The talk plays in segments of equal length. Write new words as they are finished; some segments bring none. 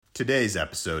Today's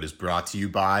episode is brought to you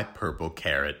by Purple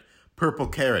Carrot. Purple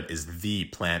Carrot is the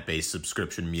plant-based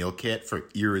subscription meal kit for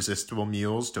irresistible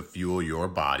meals to fuel your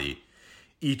body.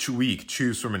 Each week,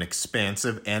 choose from an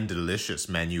expansive and delicious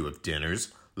menu of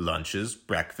dinners, lunches,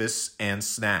 breakfasts, and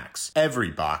snacks. Every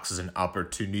box is an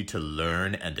opportunity to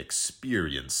learn and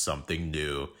experience something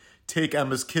new. Take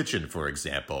Emma's Kitchen, for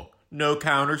example. No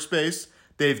counter space?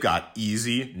 They've got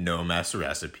easy, no-mess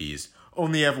recipes.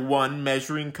 Only have one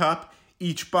measuring cup?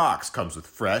 Each box comes with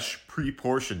fresh,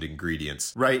 pre-portioned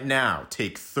ingredients. Right now,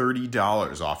 take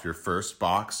 $30 off your first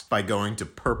box by going to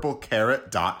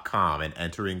purplecarrot.com and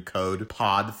entering code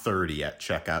POD30 at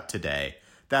checkout today.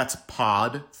 That's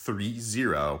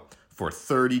POD30 for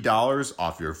 $30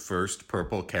 off your first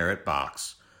Purple Carrot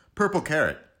box. Purple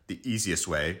Carrot, the easiest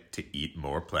way to eat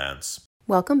more plants.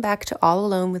 Welcome back to All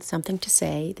Alone with Something to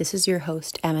Say. This is your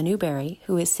host, Emma Newberry,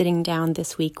 who is sitting down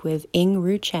this week with Ing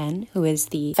Ru Chen, who is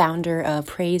the founder of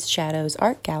Praise Shadows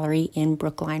Art Gallery in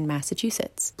Brookline,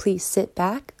 Massachusetts. Please sit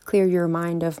back, clear your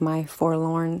mind of my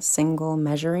forlorn single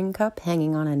measuring cup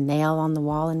hanging on a nail on the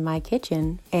wall in my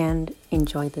kitchen, and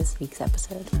enjoy this week's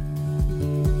episode.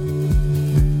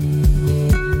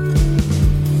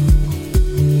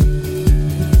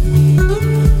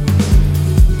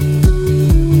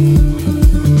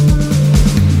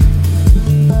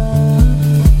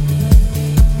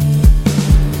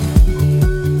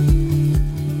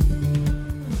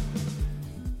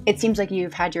 It seems like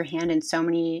you've had your hand in so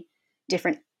many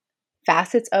different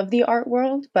facets of the art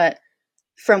world, but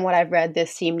from what I've read,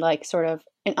 this seemed like sort of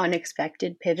an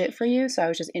unexpected pivot for you. So I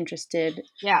was just interested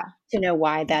to know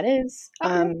why that is.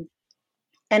 Okay.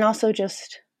 And also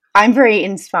just, I'm very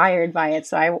inspired by it.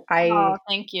 So I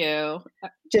Thank you.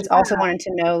 just also wanted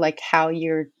to know like how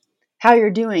you're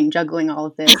doing juggling all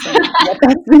of this and what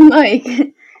that's been like.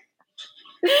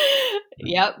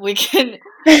 Yep, we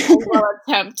will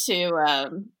attempt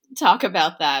to talk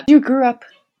about that. You grew up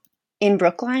in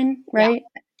Brookline, right?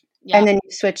 Yeah. And then you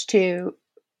switched to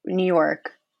New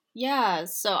York. Yeah,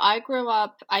 so I grew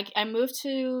up, I moved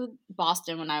to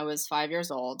Boston when I was 5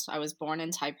 years old. I was born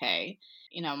in Taipei.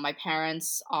 You know, my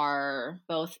parents are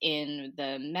both in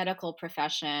the medical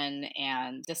profession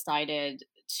and decided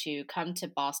to come to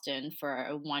Boston for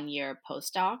a 1-year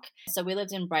postdoc. So we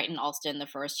lived in Brighton, Alston the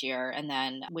first year, and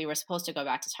then we were supposed to go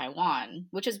back to Taiwan,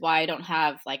 which is why I don't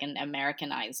have like an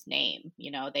Americanized name.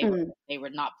 You know, they were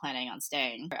not planning on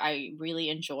staying. I really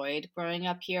enjoyed growing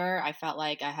up here. I felt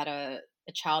like I had a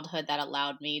childhood that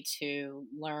allowed me to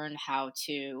learn how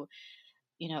to,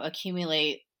 you know,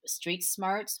 accumulate street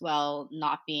smarts while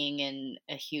not being in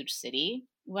a huge city.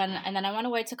 And then I went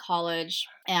away to college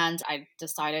and I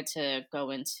decided to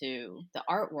go into the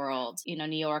art world. You know,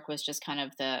 New York was just kind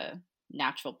of the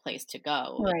natural place to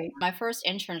go. Right. My first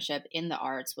internship in the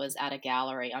arts was at a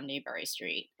gallery on Newbury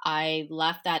Street. I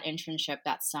left that internship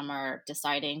that summer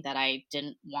deciding that I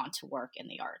didn't want to work in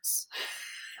the arts.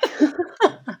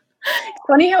 It's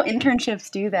funny how internships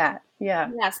do that. Yeah.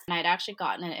 Yes. And I'd actually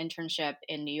gotten an internship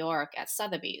in New York at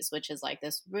Sotheby's, which is like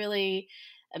this really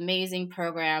amazing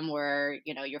program where,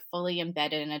 you know, you're fully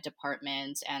embedded in a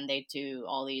department and they do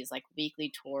all these like weekly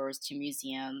tours to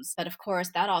museums. But of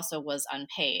course, that also was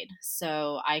unpaid.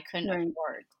 So I couldn't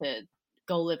afford to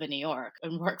go live in New York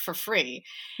and work for free.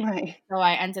 Right. So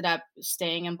I ended up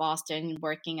staying in Boston,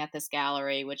 working at this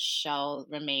gallery, which shall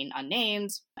remain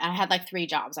unnamed. I had like 3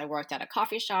 jobs. I worked at a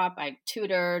coffee shop, I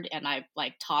tutored, and I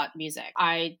like taught music.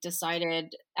 I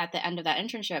decided at the end of that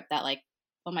internship that like,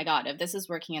 oh my God, if this is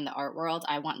working in the art world,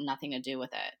 I want nothing to do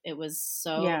with it. It was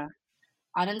so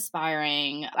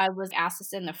uninspiring. I was asked to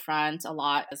sit in the front a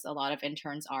lot, as a lot of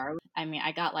interns are. I mean,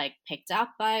 I got like picked up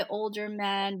by older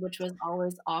men, which was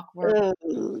always awkward.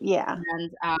 Ooh, yeah.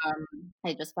 And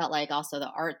I just felt like also the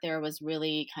art there was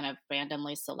really kind of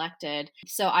randomly selected.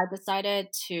 So I decided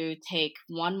to take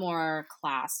one more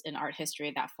class in art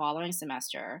history that following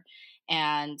semester.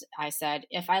 And I said,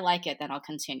 if I like it, then I'll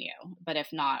continue. But if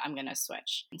not, I'm going to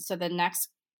switch. So the next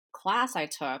class I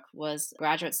took was a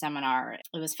graduate seminar.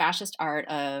 It was fascist art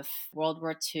of World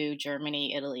War II,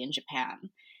 Germany, Italy, and Japan.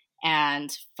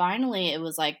 And finally, it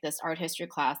was like this art history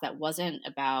class that wasn't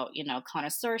about, you know,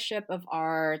 connoisseurship of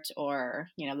art or,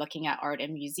 you know, looking at art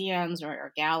in museums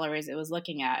or galleries. It was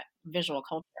looking at visual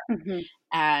culture. Mm-hmm.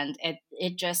 And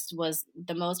it just was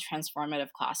the most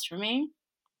transformative class for me.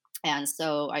 And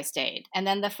so I stayed. And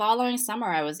then the following summer,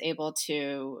 I was able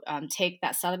to take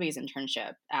that Sotheby's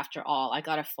internship. After all, I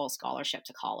got a full scholarship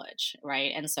to college,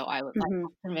 right? And so I was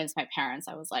like, convinced my parents.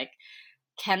 I was like,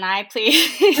 can I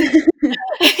please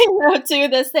do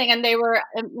this thing? And they were,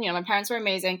 my parents were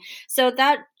amazing. So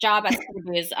that job at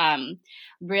Sotheby's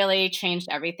really changed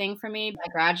everything for me. I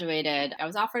graduated, I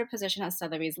was offered a position at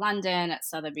Sotheby's London, at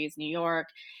Sotheby's New York,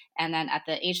 and then at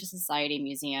the Asia Society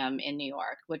Museum in New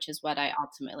York, which is what I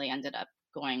ultimately ended up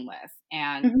going with.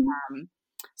 And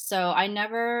so I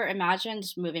never imagined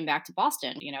moving back to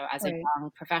Boston. As a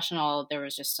young professional, there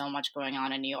was just so much going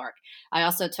on in New York. I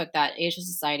also took that Asia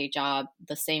Society job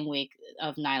the same week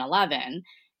of 9/11.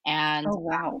 And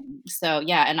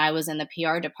and I was in the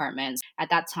PR department. At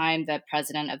that time, the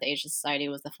president of the Asia Society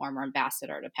was the former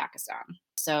ambassador to Pakistan.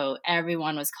 So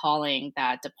everyone was calling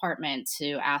that department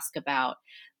to ask about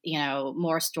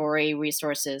more story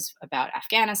resources about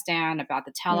Afghanistan, about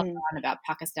the Taliban, about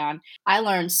Pakistan. I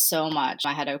learned so much.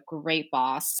 I had a great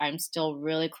boss. I'm still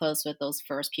really close with those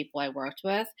first people I worked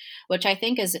with, which I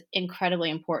think is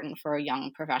incredibly important for a young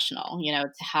professional,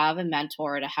 to have a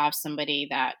mentor, to have somebody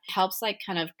that helps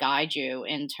kind of guide you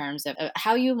in terms of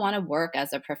how you want to work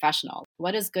as a professional.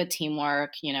 What is good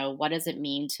teamwork? What does it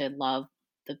mean to love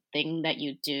the thing that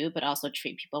you do, but also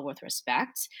treat people with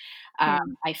respect?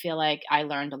 I feel like I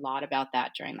learned a lot about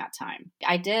that during that time.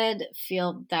 I did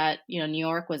feel that, New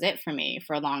York was it for me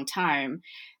for a long time.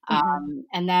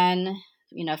 And then,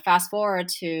 fast forward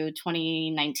to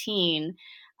 2019,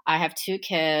 I have 2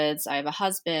 kids. I have a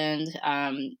husband.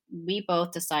 We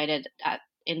both decided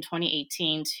in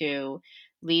 2018 to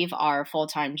leave our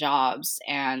full-time jobs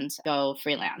and go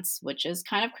freelance, which is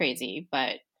kind of crazy,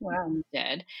 but we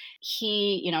did.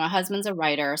 My husband's a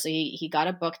writer, so he got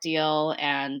a book deal,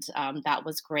 and that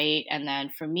was great. And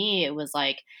then for me, it was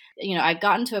like, I've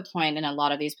gotten to a point in a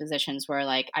lot of these positions where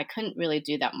I couldn't really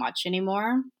do that much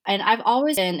anymore. And I've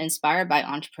always been inspired by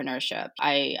entrepreneurship.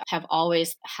 I have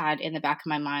always had in the back of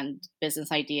my mind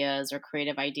business ideas or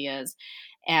creative ideas.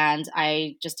 And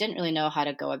I just didn't really know how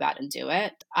to go about and do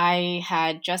it. I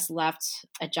had just left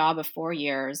a job of 4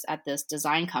 years at this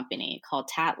design company called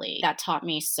Tattly that taught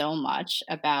me so much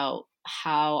about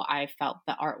how I felt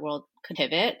the art world could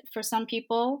pivot for some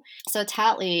people. So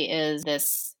Tattly is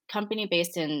this company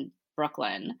based in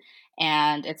Brooklyn,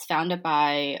 and it's founded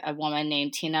by a woman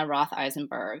named Tina Roth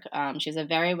Eisenberg. She's a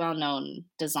very well-known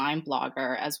design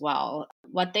blogger as well.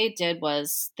 What they did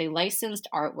was they licensed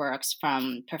artworks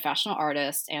from professional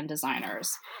artists and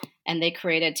designers, and they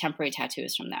created temporary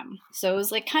tattoos from them. So it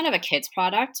was kind of a kid's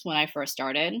product when I first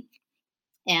started.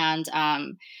 And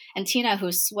Tina,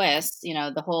 who's Swiss,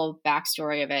 the whole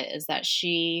backstory of it is that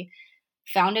she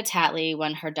founded Tattly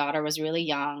when her daughter was really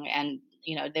young, and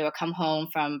they would come home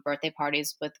from birthday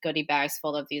parties with goodie bags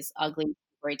full of these ugly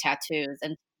tattoos.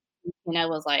 And Tina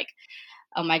was like,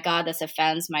 oh my God, this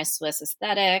offends my Swiss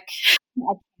aesthetic. I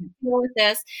can't deal with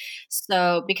this.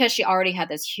 So because she already had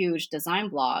this huge design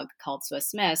blog called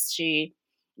Swiss Miss, she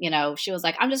was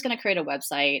like, I'm just going to create a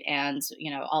website, and,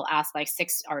 I'll ask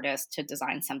 6 artists to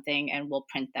design something, and we'll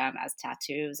print them as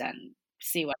tattoos and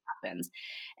see what happens.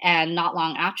 And not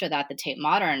long after that, the Tate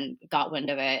Modern got wind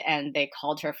of it, and they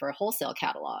called her for a wholesale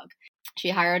catalog.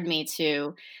 She hired me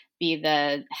to be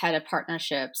the head of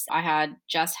partnerships. I had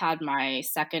just had my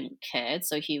second kid,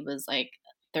 so he was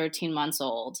 13 months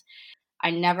old. I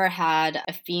never had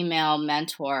a female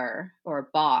mentor or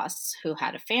boss who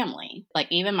had a family.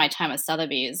 Even my time at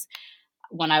Sotheby's,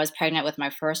 when I was pregnant with my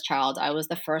first child, I was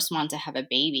the first one to have a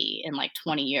baby in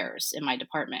 20 years in my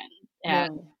department.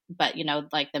 But,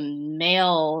 the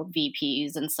male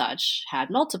VPs and such had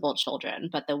multiple children,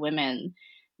 but the women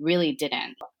really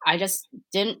didn't. I just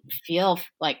didn't feel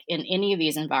in any of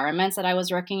these environments that I was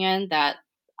working in that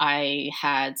I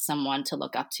had someone to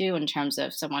look up to in terms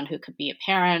of someone who could be a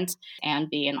parent and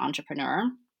be an entrepreneur.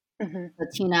 So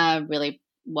Tina really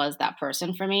was that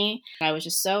person for me. I was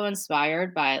just so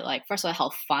inspired by first of all,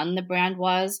 how fun the brand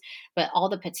was, but all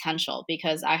the potential,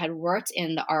 because I had worked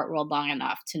in the art world long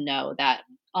enough to know that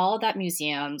all that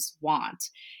museums want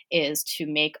is to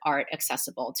make art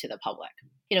accessible to the public,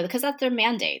 because that's their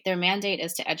mandate. Their mandate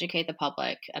is to educate the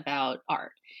public about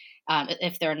art.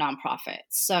 If they're a nonprofit.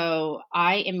 So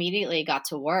I immediately got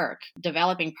to work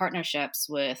developing partnerships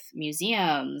with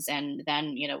museums, and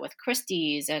then, with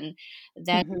Christie's, and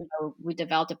then we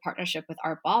developed a partnership with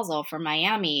Art Basel for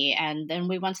Miami, and then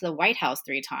we went to the White House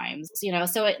 3 times,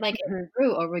 so it it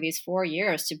grew over these 4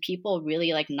 years to people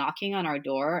really knocking on our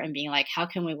door and being like, how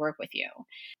can we work with you?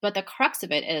 But the crux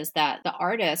of it is that the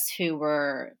artists who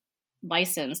were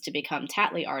licensed to become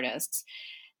Tattly artists,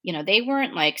 they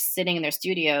weren't sitting in their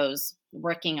studios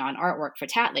working on artwork for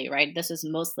Tattly, right? This is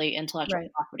mostly intellectual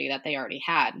property that they already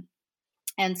had.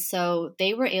 And so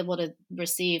they were able to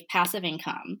receive passive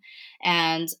income.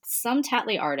 And some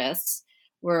Tattly artists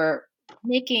were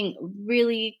making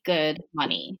really good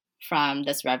money from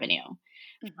this revenue,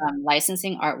 from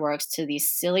licensing artworks to these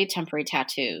silly temporary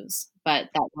tattoos, but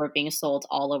that were being sold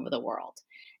all over the world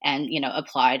and,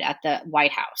 applied at the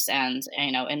White House and,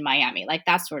 in Miami, like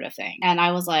that sort of thing. And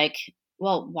I was like,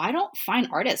 well, why don't fine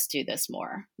artists do this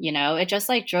more? It just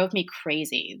like drove me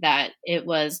crazy that there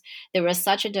was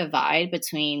such a divide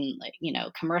between like,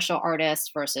 commercial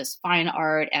artists versus fine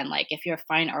art. And like, if you're a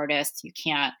fine artist, you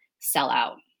can't sell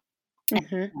out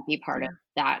and be part of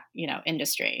that,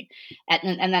 industry.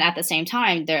 And then at the same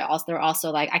time, they're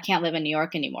also like, I can't live in New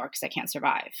York anymore because I can't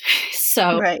survive.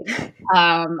 So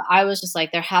I was just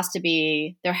like, there has to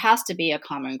be a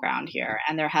common ground here,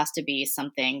 and there has to be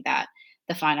something that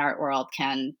the fine art world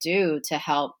can do to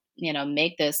help,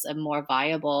 make this a more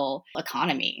viable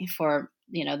economy for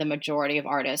the majority of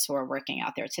artists who are working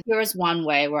out there today. There was one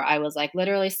way where I was like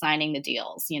literally signing the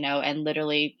deals, and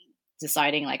literally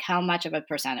deciding like how much of a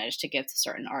percentage to give to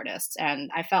certain artists. And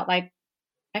I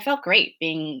felt great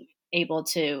being able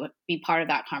to be part of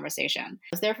that conversation. I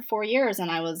was there for 4 years and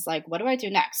I was like, what do I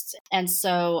do next? And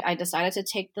so I decided to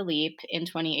take the leap in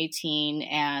 2018,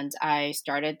 and I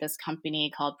started this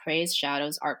company called Praise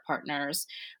Shadows Art Partners,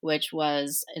 which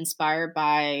was inspired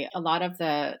by a lot of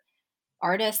the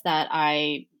artists that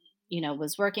I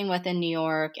was working with in New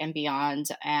York and beyond,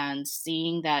 and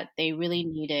seeing that they really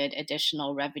needed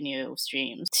additional revenue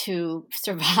streams to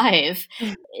survive.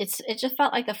 It just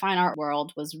felt like the fine art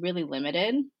world was really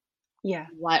limited. Yeah.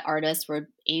 What artists were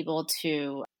able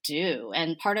to do.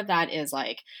 And part of that is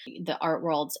like the art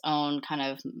world's own kind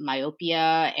of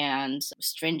myopia and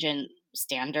stringent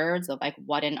standards of like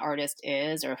what an artist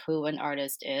is or who an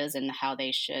artist is and how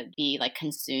they should be like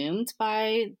consumed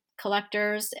by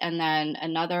collectors. And then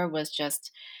another was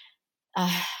just,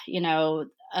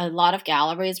 a lot of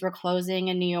galleries were closing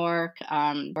in New York.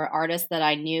 Where artists that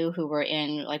I knew who were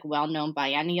in like well-known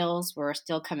biennials were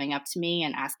still coming up to me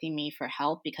and asking me for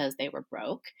help because they were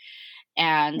broke.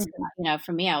 And,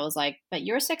 for me, I was like, but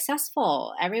you're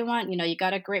successful. Everyone, you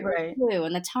got a great review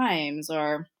in the Times,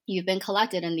 or you've been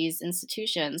collected in these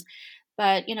institutions.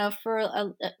 But, for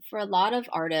a lot of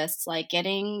artists, like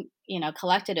getting,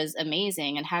 collected is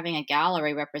amazing, and having a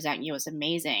gallery represent you is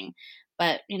amazing.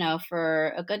 But,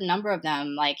 for a good number of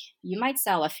them, like you might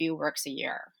sell a few works a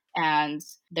year, and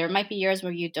there might be years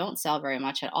where you don't sell very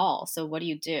much at all. So what do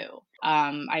you do?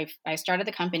 I started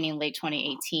the company in late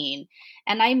 2018,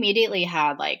 and I immediately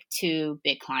had like 2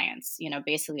 big clients,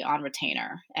 basically on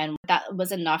retainer. And that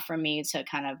was enough for me to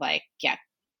kind of like get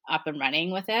up and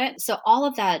running with it. So all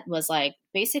of that was like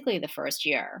basically the first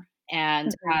year.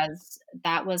 And as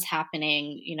that was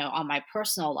happening, on my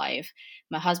personal life,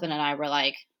 my husband and I were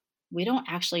like, we don't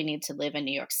actually need to live in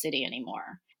New York City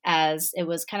anymore. As it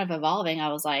was kind of evolving,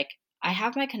 I was like, I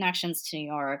have my connections to New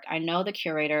York. I know the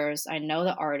curators. I know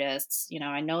the artists.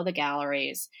 I know the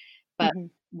galleries. But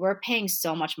we're paying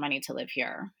so much money to live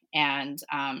here. And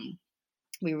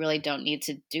we really don't need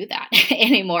to do that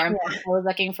anymore. Yeah. I was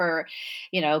looking for,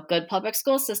 good public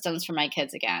school systems for my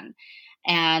kids again.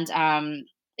 And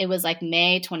it was like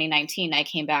May 2019, I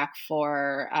came back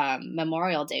for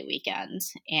Memorial Day weekend.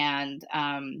 And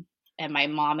my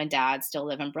mom and dad still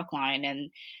live in Brookline. And,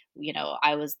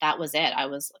 that was it. I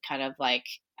was kind of like,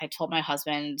 I told my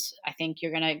husband, I think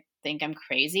you're going to think I'm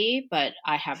crazy, but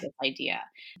I have this idea.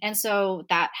 And so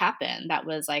that happened. That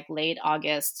was like late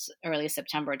August, early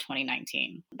September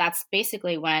 2019. That's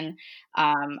basically when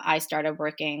I started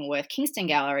working with Kingston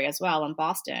Gallery as well in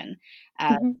Boston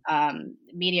as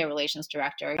media relations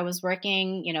director. I was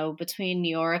working, between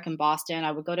New York and Boston.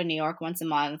 I would go to New York once a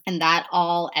month, and that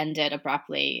all ended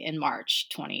abruptly in March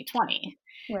 2020.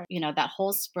 Right. That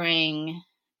whole spring,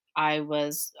 I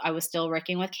was still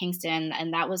working with Kingston,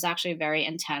 and that was actually a very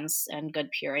intense and good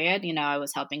period. I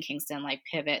was helping Kingston like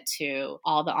pivot to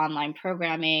all the online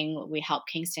programming. We helped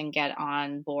Kingston get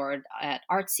on board at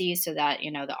Artsy so that,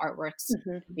 the artworks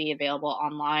could be available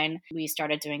online. We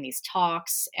started doing these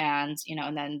talks, and,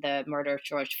 and then the murder of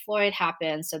George Floyd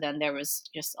happened. So then there was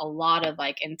just a lot of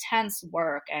like intense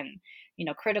work and,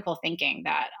 critical thinking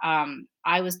that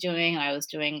I was doing, and I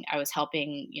was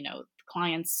helping,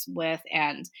 clients with.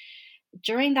 And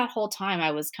during that whole time,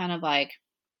 I was kind of like,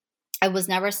 I was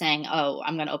never saying, oh,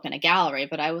 I'm going to open a gallery,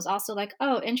 but I was also like,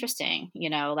 oh, interesting.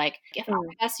 Like I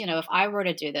guess, if I were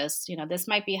to do this, this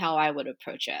might be how I would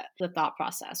approach it. The thought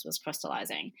process was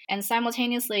crystallizing. And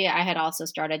simultaneously, I had also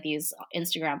started these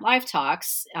Instagram live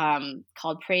talks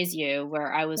called Praise You,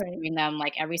 where I was doing them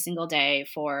like every single day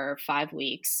for 5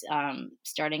 weeks,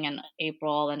 starting in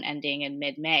April and ending in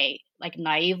mid-May, like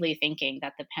naively thinking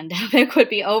that the pandemic would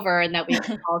be over and that we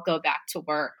could all go back to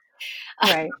work.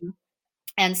 Right.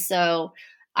 And so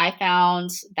I found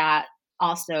that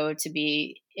also to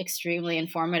be extremely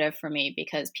informative for me,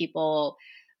 because people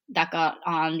that got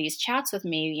on these chats with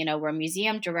me, were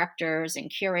museum directors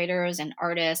and curators and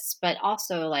artists, but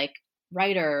also like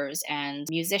writers and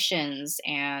musicians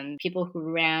and people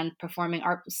who ran performing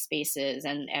art spaces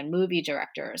and movie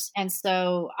directors. And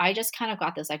so I just kind of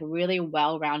got this like really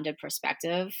well-rounded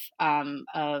perspective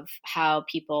of how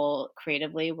people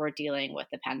creatively were dealing with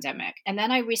the pandemic. And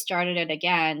then I restarted it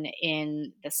again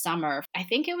in the summer. I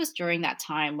think it was during that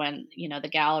time when, the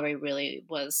gallery really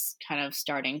was kind of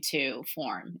starting to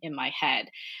form in my head.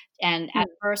 And at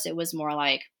first it was more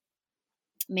like,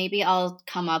 maybe I'll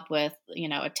come up with,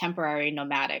 a temporary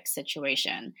nomadic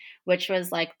situation, which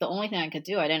was like the only thing I could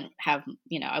do. I didn't have,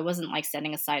 I wasn't like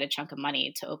setting aside a chunk of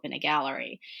money to open a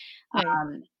gallery. Right.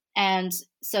 And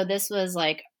so this was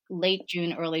like late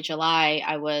June, early July.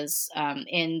 I was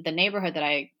in the neighborhood that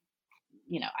I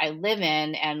live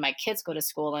in and my kids go to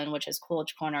school in, which is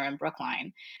Coolidge Corner in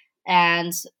Brookline.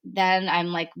 And then I'm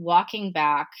like walking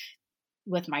back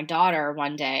with my daughter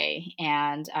one day,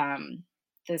 and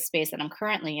the space that I'm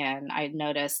currently in, I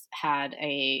noticed had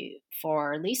a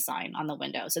for lease sign on the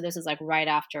window. So this is like right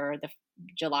after the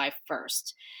July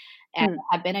 1st. And it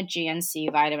had been a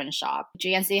GNC vitamin shop.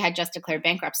 GNC had just declared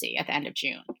bankruptcy at the end of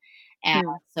June. And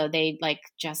so they like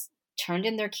just turned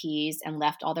in their keys and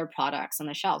left all their products on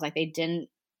the shelves. Like they didn't.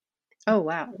 Oh,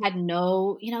 wow. Had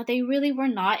no, they really were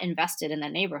not invested in the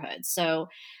neighborhood. So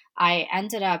I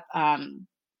ended up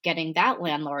getting that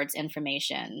landlord's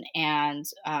information, and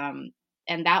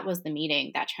that was the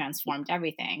meeting that transformed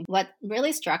everything. What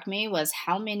really struck me was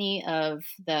how many of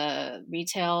the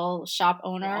retail shop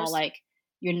owners like,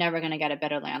 you're never going to get a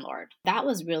better landlord. That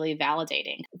was really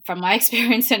validating. From my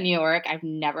experience in New York, I've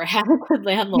never had a good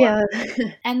landlord. Yeah.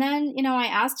 And then, I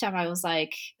asked him, I was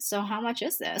like, so how much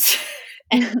is this?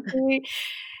 And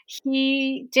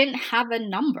he didn't have a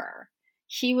number.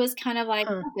 He was kind of like,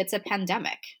 it's a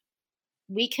pandemic.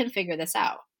 We can figure this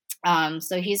out.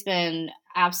 So he's been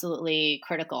absolutely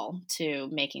critical to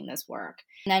making this work.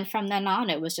 And then from then on,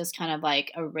 it was just kind of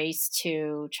like a race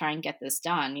to try and get this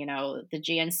done. The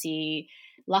GNC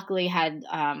luckily had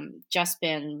just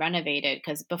been renovated,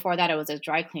 because before that it was a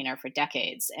dry cleaner for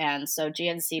decades. And so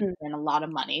GNC put in a lot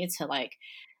of money to like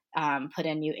put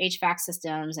in new HVAC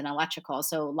systems and electrical.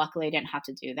 So luckily I didn't have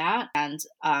to do that. And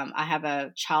I have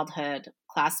a childhood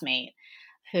classmate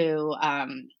who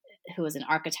is an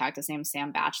architect. His name's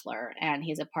Sam Batchelor, and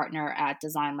he's a partner at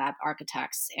Design Lab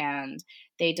Architects, and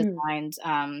they designed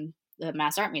the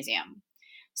Mass Art Museum.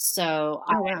 So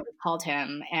I called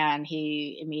him, and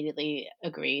he immediately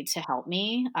agreed to help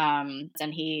me. And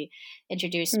he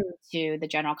introduced me to the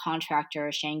general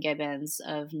contractor, Shane Gibbons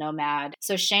of Nomad.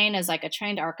 So Shane is like a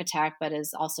trained architect, but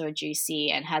is also a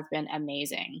GC and has been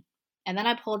amazing. And then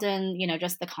I pulled in,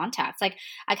 just the contacts. Like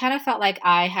I kind of felt like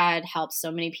I had helped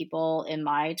so many people in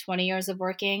my 20 years of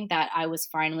working that I was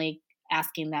finally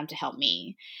asking them to help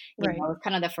me. It was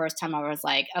kind of the first time I was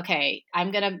like, okay,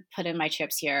 I'm going to put in my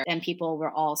chips here. And people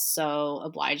were all so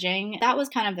obliging. That was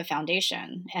kind of the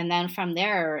foundation. And then from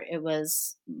there, it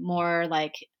was more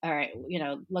like, all right,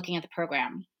 looking at the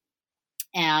program.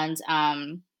 And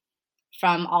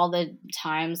from all the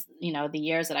times, the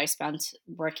years that I spent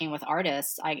working with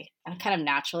artists, I kind of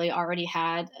naturally already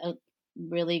had a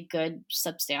really good,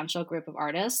 substantial group of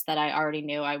artists that I already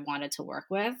knew I wanted to work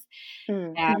with.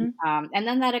 And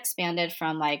then that expanded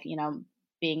from like,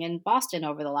 being in Boston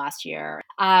over the last year.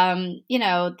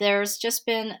 There's just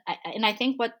been, and I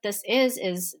think what this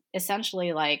is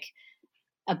essentially like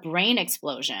a brain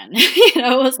explosion.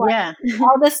 It was like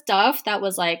all this stuff that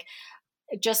was like,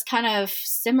 just kind of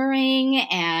simmering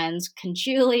and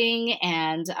congealing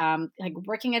and like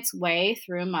working its way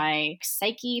through my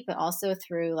psyche, but also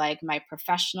through like my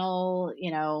professional,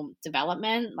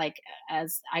 development. Like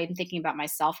as I'm thinking about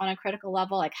myself on a critical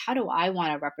level, like how do I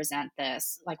want to represent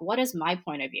this? Like what is my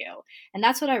point of view? And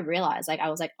that's what I realized. Like I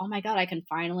was like, oh my God, I can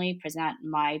finally present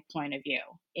my point of view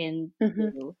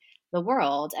into the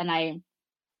world. And I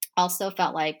also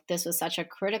felt like this was such a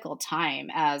critical time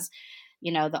as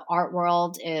the art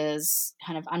world is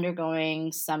kind of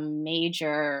undergoing some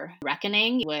major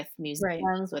reckoning with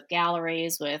museums, with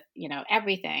galleries, with,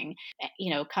 everything,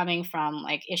 coming from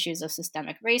like issues of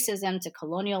systemic racism to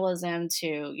colonialism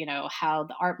to, how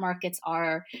the art markets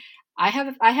are. I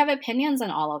have opinions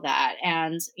on all of that.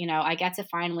 And, I get to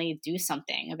finally do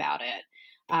something about it.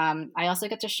 I also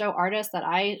get to show artists that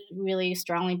I really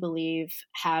strongly believe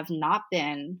have not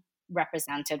been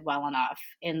represented well enough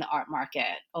in the art market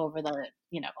over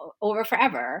over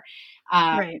forever.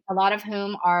 A lot of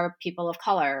whom are people of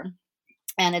color.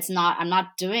 And I'm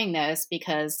not doing this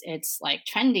because it's like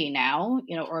trendy now,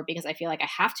 you know, or because I feel like I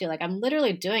have to. Like, I'm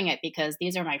literally doing it because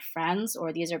these are my friends,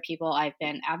 or these are people I've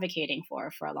been advocating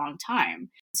for a long time.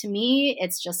 To me,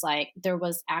 it's just like there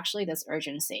was actually this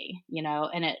urgency, you know,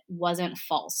 and it wasn't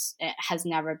false. It has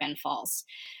never been false.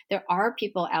 There are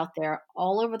people out there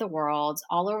all over the world,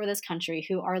 all over this country,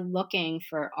 who are looking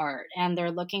for art, and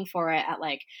they're looking for it at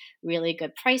like really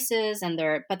good prices, and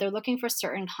but they're looking for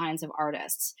certain kinds of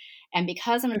artists. And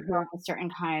because I'm Mhm. drawn to certain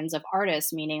kinds of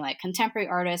artists, meaning like contemporary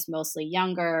artists, mostly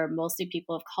younger, mostly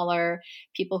people of color,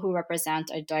 people who represent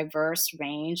a diverse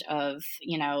range of,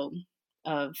 you know,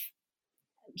 of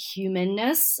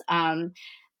humanness,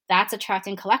 that's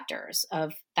attracting collectors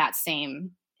of that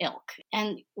same ilk.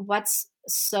 And what's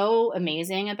so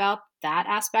amazing about that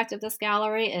aspect of this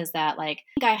gallery is that, like,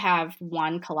 I think I have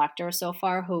one collector so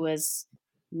far who is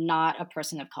not a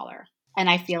person of color. And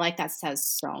I feel like that says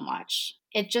so much.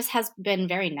 It just has been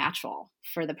very natural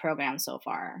for the program so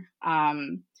far.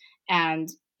 And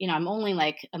you know, I'm only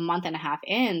like a month and a half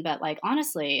in, but like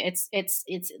honestly, it's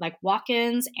like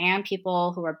walk-ins and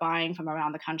people who are buying from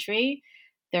around the country.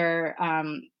 They're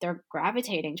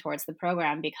gravitating towards the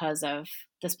program because of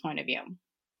this point of view,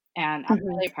 and I'm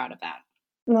Mhm. really proud of that.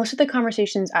 Most of the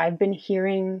conversations I've been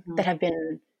hearing Mhm. that have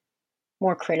been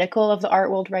more critical of the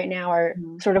art world right now are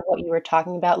Mhm. sort of what you were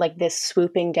talking about, like this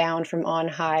swooping down from on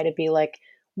high to be like,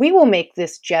 we will make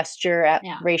this gesture at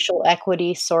Yeah, racial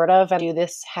equity, sort of, and do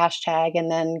this hashtag,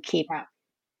 and then keep, yeah,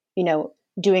 you know,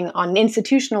 doing on an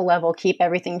institutional level, keep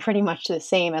everything pretty much the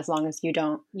same as long as you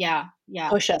don't yeah, yeah,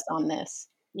 push us on this.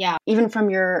 yeah. Even from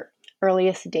your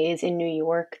earliest days in New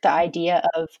York, the idea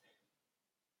of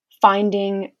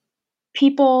finding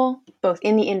people both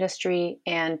in the industry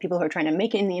and people who are trying to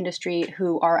make it in the industry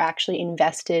who are actually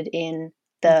invested in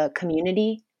the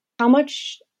community. How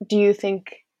much do you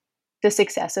think the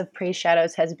success of Praise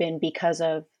Shadows has been because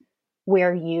of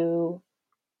where you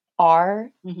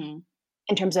are Mhm.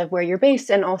 in terms of where you're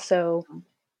based and also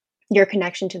your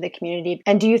connection to the community?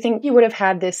 And do you think you would have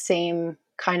had this same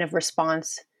kind of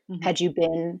response Mhm. had you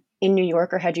been in New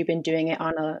York or had you been doing it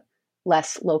on a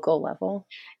less local level?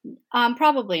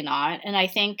 Probably not. And I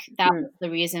think that Mm, was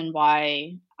the reason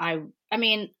why I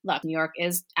mean, look, New York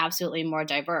is absolutely more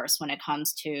diverse when it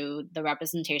comes to the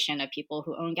representation of people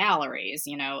who own galleries,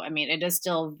 you know. I mean, it is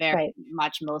still very right,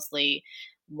 much mostly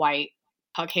white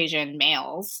Caucasian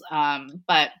males.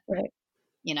 But right.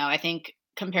 you know, I think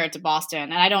compared to Boston,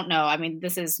 and I don't know, I mean,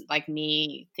 this is like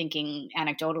me thinking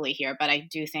anecdotally here, but I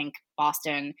do think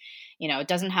Boston, you know, it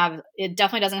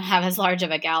definitely doesn't have as large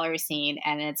of a gallery scene,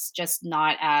 and it's just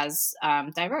not as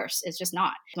diverse. It's just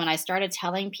not. When I started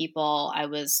telling people I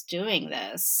was doing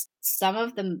this, some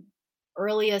of the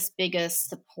earliest, biggest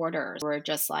supporters were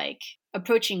just like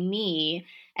approaching me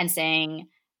and saying,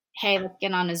 hey, let's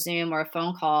get on a Zoom or a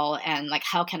phone call, and like,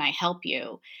 how can I help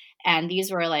you? And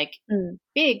these were like Mm,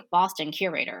 big Boston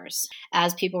curators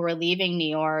as people were leaving New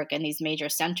York and these major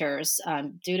centers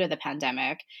due to the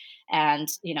pandemic, and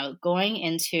you know, going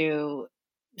into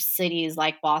cities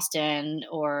like Boston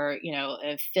or you know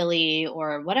Philly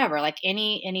or whatever, like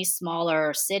any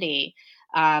smaller city,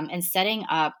 and setting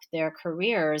up their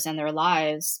careers and their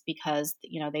lives because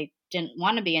you know they didn't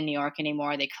want to be in New York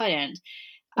anymore, they couldn't.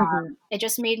 mhm. It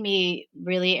just made me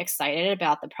really excited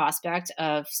about the prospect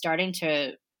of starting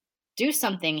to do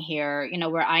something here, you know,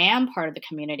 where I am part of the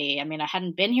community. I mean, I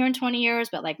hadn't been here in 20 years,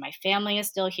 but like my family is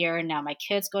still here. And now my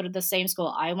kids go to the same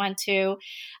school I went to.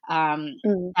 Um,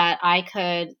 Mm, that I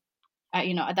could,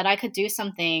 you know, that I could do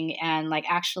something and like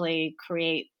actually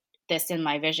create this in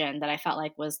my vision that I felt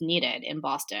like was needed in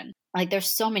Boston. Like there's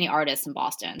so many artists in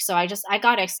Boston. So I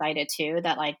got excited too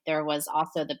that like there was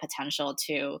also the potential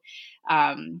to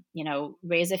you know,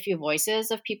 raise a few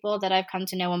voices of people that I've come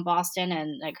to know in Boston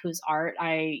and like whose art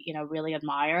I, you know, really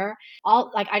admire.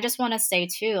 All like I just want to say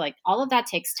too, like all of that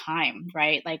takes time,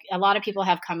 right? Like a lot of people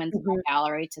have come into mhm. my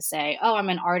gallery to say, "Oh, I'm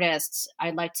an artist.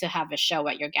 I'd like to have a show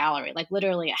at your gallery." Like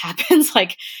literally it happens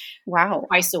like Wow.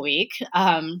 twice a week.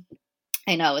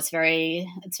 I know it's very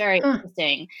Huh.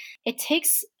 interesting. It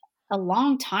takes a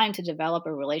long time to develop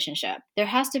a relationship. There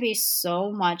has to be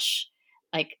so much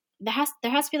like there has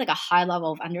to be like a high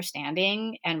level of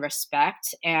understanding and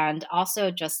respect, and also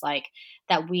just like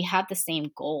that we have the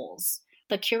same goals.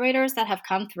 The curators that have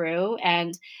come through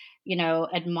and you know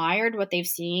admired what they've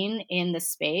seen in the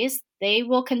space, they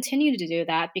will continue to do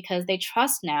that because they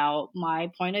trust now my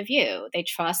point of view. They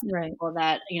trust the Right. people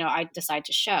that you know I decide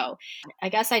to show. I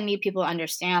guess I need people to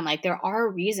understand like there are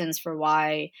reasons for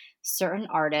why certain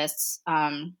artists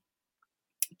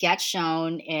get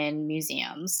shown in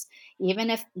museums, even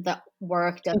if the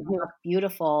work doesn't Mhm. look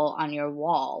beautiful on your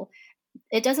wall.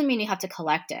 it doesn't mean you have to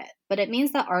collect it, but it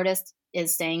means the artist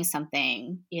is saying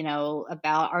something,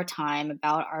 about our time,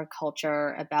 about our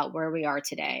culture, about where we are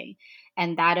today.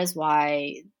 And that is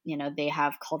why, they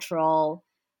have cultural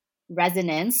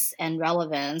resonance and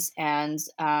relevance, and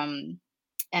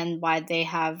why they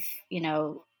have,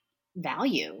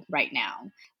 value right now.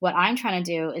 What I'm trying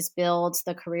to do is build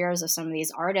the careers of some of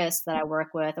these artists that I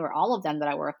work with, or all of them that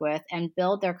I work with, and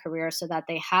build their careers so that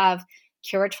they have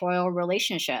curatorial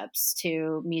relationships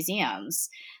to museums.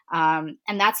 And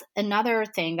that's another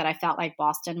thing that I felt like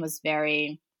Boston was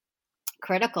very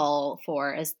critical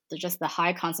for, is just the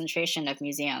high concentration of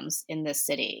museums in this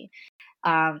city.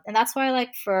 And that's why,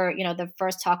 like, for, the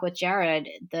first talk with Jared,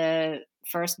 the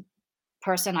first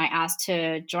person I asked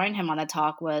to join him on the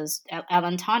talk was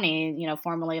Ellen Tani,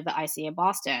 formerly of the ICA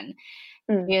Boston.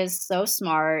 She is so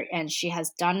smart, and she has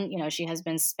done, she has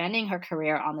been spending her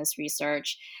career on this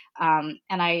research. And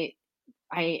I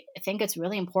think it's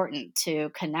really important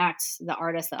to connect the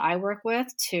artists that I work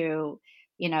with to,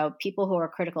 people who are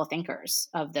critical thinkers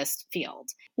of this field.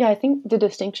 Yeah, I think the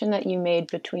distinction that you made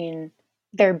between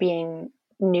there being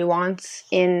nuance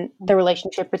in the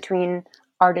relationship between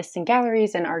artists and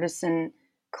galleries and artists and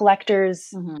collectors,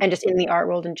 and just in the art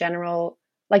world in general,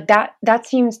 like that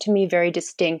seems to me very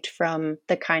distinct from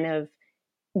the kind of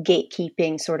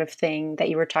gatekeeping sort of thing that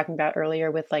you were talking about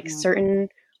earlier, with like certain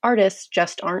artists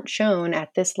just aren't shown at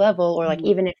this level, or like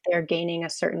even if they're gaining a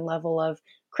certain level of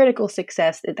critical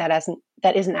success,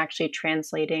 that isn't actually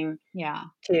translating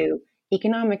to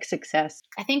economic success.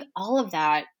 I think all of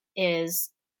that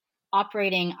is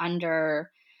operating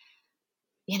under,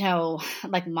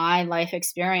 like my life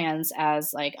experience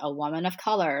as like a woman of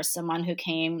color, someone who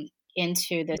came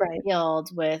into this field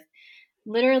with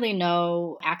literally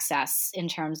no access in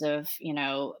terms of,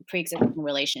 pre-existing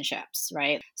relationships,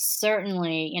 right?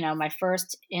 Certainly, my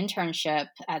first internship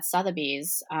at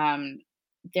Sotheby's,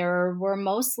 there were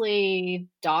mostly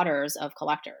daughters of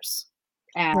collectors.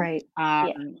 And,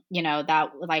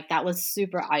 that was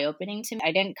super eye-opening to me.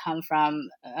 I didn't come from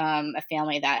a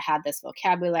family that had this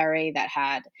vocabulary, that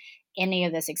had any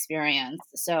of this experience.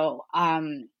 So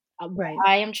what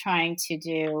I am trying to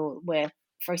do with,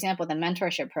 for example, the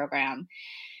mentorship program,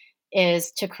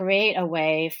 is to create a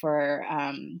way for,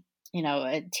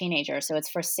 a teenager. So it's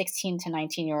for 16 to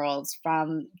 19-year-olds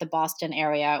from the Boston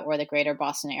area or the greater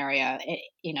Boston area.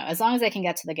 As long as they can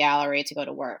get to the gallery to go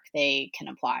to work, they can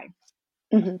apply.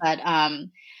 But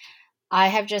I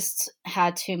have just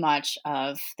had too much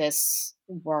of this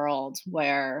world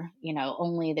where,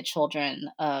 only the children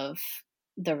of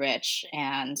the rich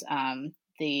and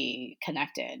the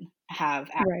connected have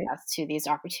access to these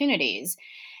opportunities.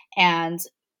 And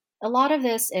a lot of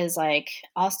this is like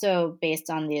also based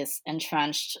on this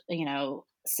entrenched,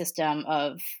 system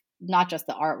of not just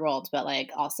the art world, but like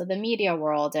also the media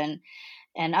world and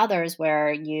others,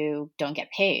 where you don't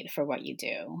get paid for what you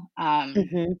do.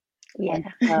 And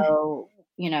so,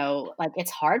 like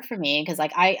it's hard for me because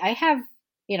like I have,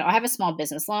 I have a small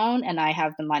business loan, and I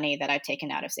have the money that I've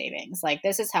taken out of savings. Like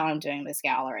this is how I'm doing this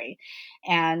gallery.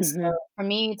 And so for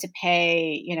me to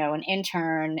pay, an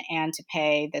intern and to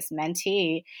pay this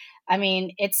mentee, I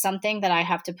mean, it's something that I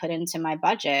have to put into my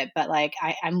budget, but like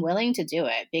I'm willing to do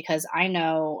it because I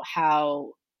know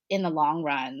how in the long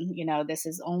run, this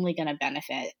is only going to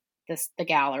benefit the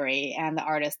gallery and the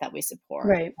artists that we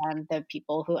support and the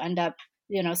people who end up,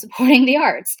 supporting the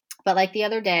arts. But like the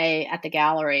other day at the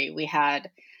gallery, we had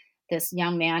this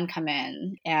young man come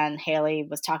in, and Haley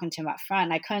was talking to him up front,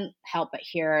 and I couldn't help but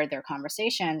hear their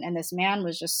conversation. And this man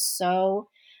was just so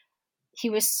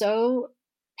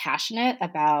passionate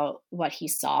about what he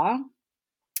saw,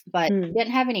 but he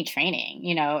didn't have any training,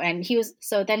 and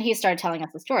then he started telling us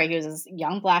the story. He was this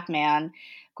young Black man,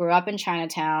 grew up in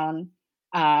Chinatown,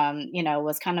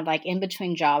 was kind of like in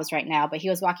between jobs right now, but he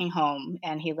was walking home,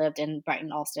 and he lived in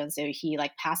Brighton, Alston. So he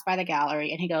like passed by the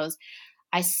gallery, and he goes,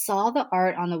 I saw the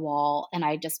art on the wall, and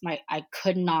I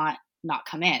could not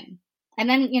come in. And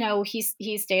then,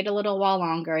 he stayed a little while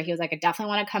longer. He was like, I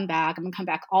definitely want to come back. I'm going to come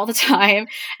back all the time.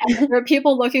 And there were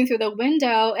people looking through the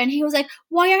window, and he was like,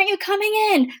 why aren't you coming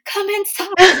in? Come inside.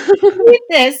 Read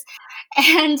this.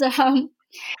 And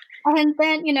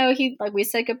then, we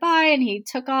said goodbye, and he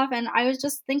took off. And I was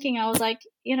just thinking, I was like,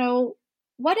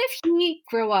 what if he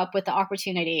grew up with the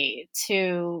opportunity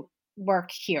to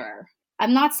work here?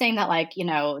 I'm not saying that like,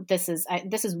 this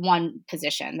is one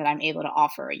position that I'm able to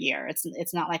offer a year.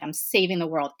 It's not like I'm saving the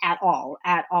world at all.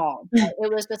 But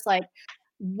it was just like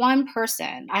one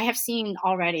person. I have seen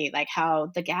already like how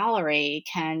the gallery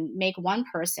can make one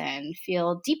person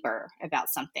feel deeper about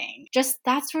something. Just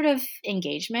that sort of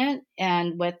engagement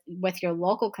and with your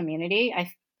local community,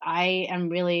 I am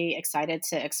really excited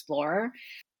to explore.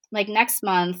 Like next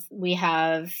month, we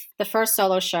have the first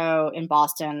solo show in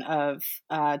Boston of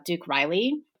Duke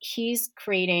Riley. He's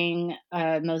creating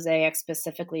a mosaic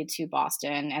specifically to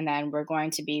Boston, and then we're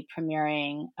going to be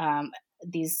premiering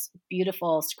these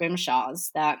beautiful scrimshaws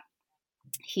that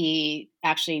he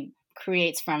actually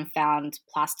creates from found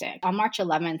plastic. On March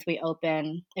 11th, we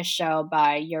open a show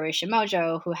by Yuri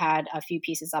Shimojo, who had a few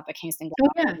pieces up at Kingston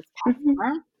Gallery this past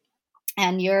summer.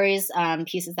 And Yuri's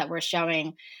pieces that we're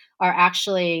showing are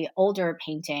actually older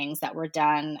paintings that were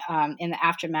done in the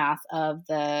aftermath of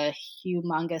the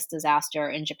humongous disaster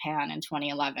in Japan in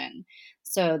 2011.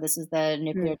 So this is the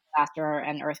nuclear disaster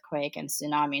and earthquake and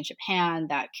tsunami in Japan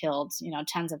that killed,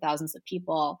 tens of thousands of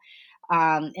people.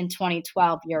 In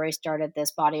 2012, Yuri started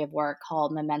this body of work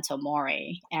called Memento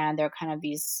Mori, and they're kind of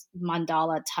these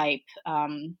mandala type,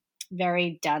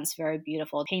 very dense, very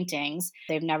beautiful paintings.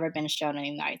 They've never been shown in the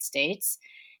United States.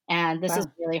 And this is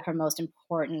really her most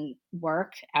important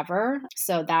work ever.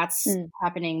 So that's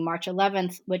happening March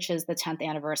 11th, which is the 10th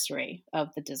anniversary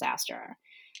of the disaster.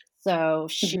 So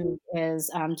she is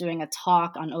doing a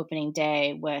talk on opening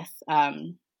day with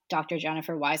Dr.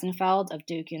 Jennifer Weisenfeld of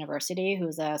Duke University,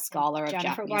 who's a scholar of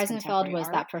Jennifer Weisenfeld was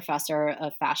that professor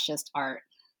of fascist art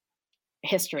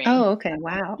history. Oh, okay.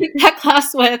 Wow. That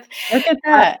class with look at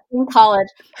that in college.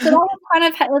 So that was kind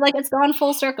of like it's gone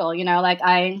full circle, like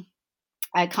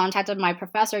I contacted my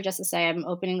professor just to say I'm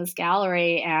opening this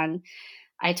gallery, and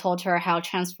I told her how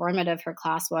transformative her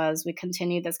class was. We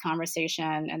continued this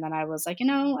conversation, and then I was like,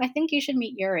 I think you should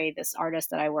meet Yuri, this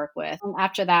artist that I work with. And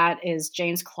after that is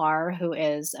James Clark, who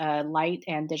is a light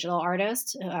and digital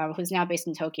artist who's now based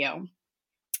in Tokyo.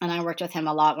 And I worked with him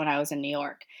a lot when I was in New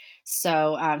York.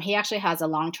 So he actually has a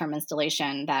long-term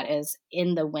installation that is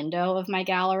in the window of my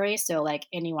gallery. So like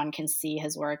anyone can see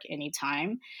his work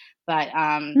anytime. But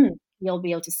you'll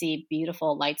be able to see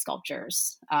beautiful light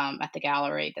sculptures at the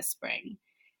gallery this spring.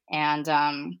 And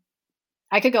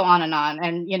I could go on.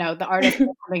 And, the artists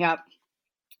coming up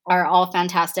are all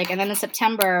fantastic. And then in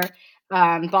September,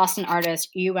 Boston artist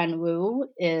Yuan Wu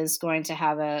is going to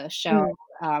have a show,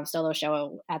 solo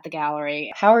show at the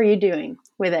gallery. How are you doing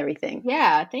with everything?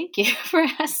 Yeah, thank you for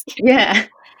asking. Yeah.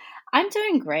 I'm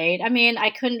doing great. I mean,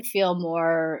 I couldn't feel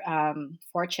more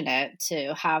fortunate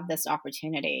to have this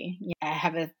opportunity. I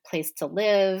have a place to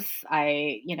live.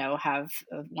 I, have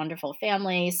a wonderful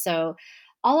family. So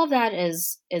all of that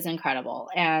is incredible.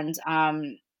 And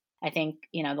I think,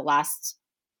 the last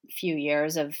few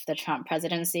years of the Trump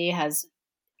presidency has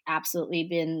absolutely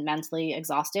been mentally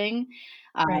exhausting.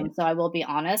 So I will be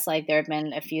honest, like there have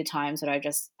been a few times that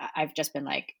I've just been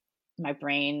like, my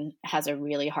brain has a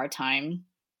really hard time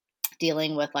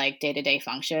dealing with like day-to-day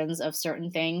functions of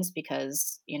certain things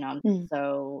because, I'm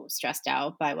so stressed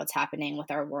out by what's happening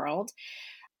with our world.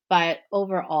 But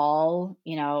overall,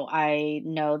 I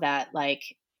know that like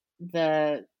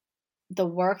the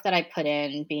work that I put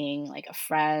in being like a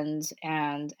friend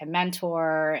and a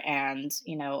mentor and,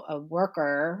 a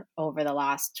worker over the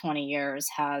last 20 years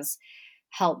has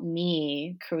helped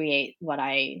me create what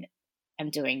I am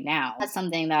doing now. That's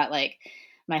something that like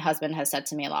my husband has said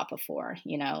to me a lot before,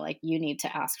 like you need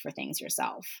to ask for things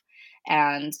yourself.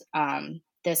 And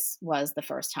this was the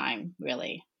first time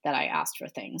really that I asked for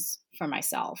things for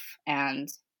myself. And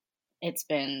it's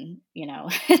been,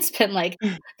 it's been like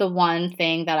the one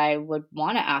thing that I would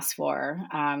want to ask for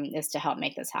is to help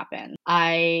make this happen.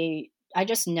 I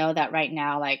just know that right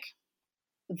now, like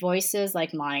voices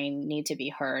like mine need to be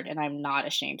heard. And I'm not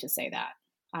ashamed to say that.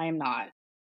 I am not.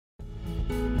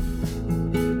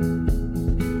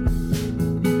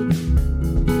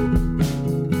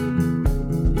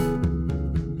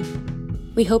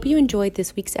 We hope you enjoyed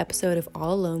this week's episode of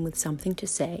All Alone with Something to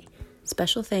Say.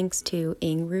 Special thanks to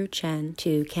Ing-Ru Chen,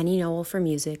 to Kenny Noel for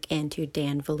music, and to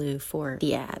Dan Valu for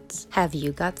the ads. Have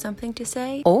you got something to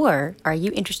say? Or are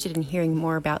you interested in hearing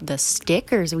more about the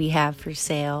stickers we have for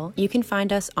sale? You can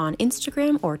find us on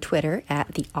Instagram or Twitter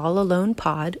at The All Alone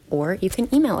Pod, or you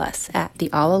can email us at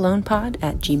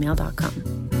theallalonepod@gmail.com.